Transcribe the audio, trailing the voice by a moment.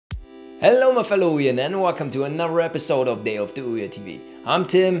Hello my fellow OUYA and welcome to another episode of Day of the OUYA TV. I'm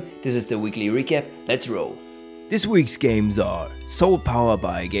Tim, this is the weekly recap, let's roll. This week's games are Soul Power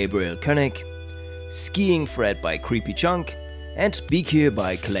by Gabriel Koenig, Skiing Thread by Creepy Chunk, and Beekyr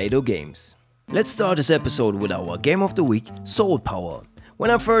by Kaleido Games. Let's start this episode with our game of the week, Soul Power.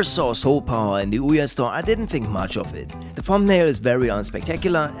 When I first saw Soul Power in the OUYA store, I didn't think much of it. The thumbnail is very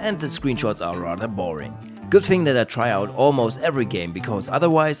unspectacular and the screenshots are rather boring. Good thing that I try out almost every game, because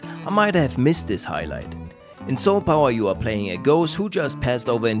otherwise I might have missed this highlight. In Soul Power you are playing a ghost who just passed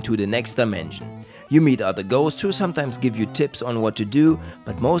over into the next dimension. You meet other ghosts who sometimes give you tips on what to do,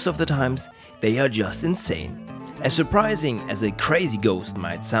 but most of the times they are just insane. As surprising as a crazy ghost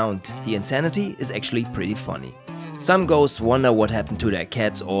might sound, the insanity is actually pretty funny. Some ghosts wonder what happened to their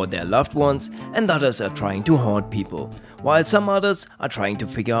cats or their loved ones, and others are trying to haunt people, while some others are trying to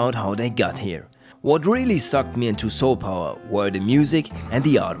figure out how they got here. What really sucked me into Soul Power were the music and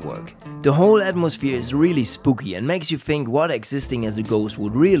the artwork. The whole atmosphere is really spooky and makes you think what existing as a ghost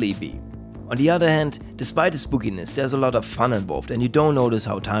would really be. On the other hand, despite the spookiness, there's a lot of fun involved and you don't notice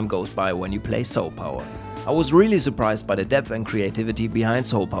how time goes by when you play Soul Power. I was really surprised by the depth and creativity behind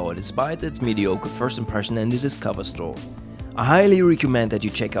Soul Power despite its mediocre first impression in the Discover store. I highly recommend that you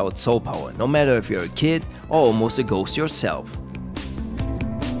check out Soul Power, no matter if you're a kid or almost a ghost yourself.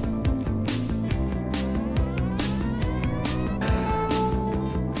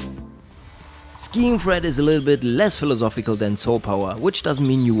 Skiing Thread is a little bit less philosophical than Soul Power, which doesn't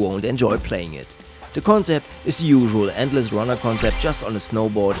mean you won't enjoy playing it. The concept is the usual endless runner concept, just on a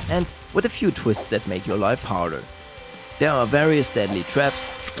snowboard and with a few twists that make your life harder. There are various deadly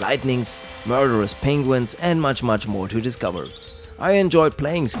traps, lightnings, murderous penguins and much more to discover. I enjoyed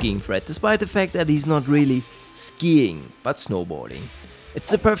playing Skiing Thread despite the fact that he's not really skiing but snowboarding.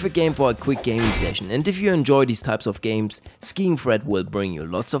 It's the perfect game for a quick gaming session, and if you enjoy these types of games, Skiing Thread will bring you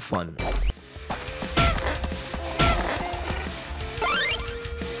lots of fun.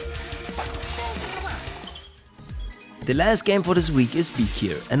 The last game for this week is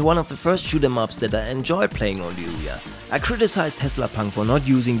Beekyr, and one of the first shoot 'em ups that I enjoyed playing on the OUYA. I criticized Tesla Punk for not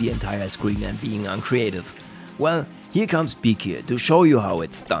using the entire screen and being uncreative. Well, here comes Beekyr to show you how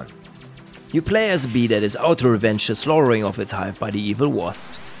it's done. You play as a bee that is out to revenge the slaughtering of its hive by the evil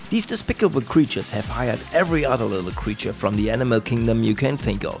wasps. These despicable creatures have hired every other little creature from the animal kingdom you can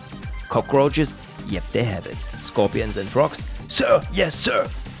think of. Cockroaches? Yep, they have it. Scorpions and frogs? Sir, yes sir!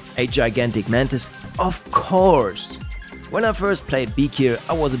 A gigantic mantis? Of course! When I first played Beekyr,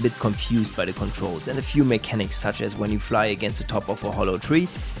 I was a bit confused by the controls and a few mechanics, such as when you fly against the top of a hollow tree,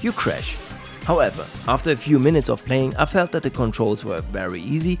 you crash. However, after a few minutes of playing, I felt that the controls were very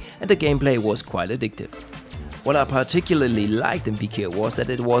easy and the gameplay was quite addictive. What I particularly liked in Beekyr was that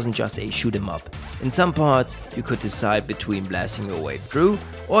it wasn't just a shoot 'em up. In some parts, you could decide between blasting your way through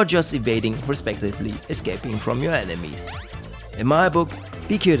or just evading, respectively escaping from your enemies. In my book,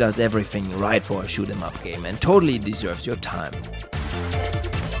 Beekyr does everything right for a shoot 'em up game and totally deserves your time.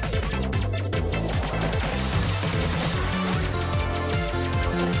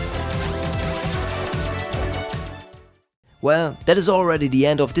 Well, that is already the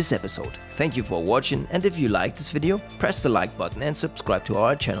end of this episode. Thank you for watching, and if you liked this video, press the like button and subscribe to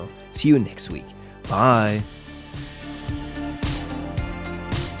our channel. See you next week. Bye!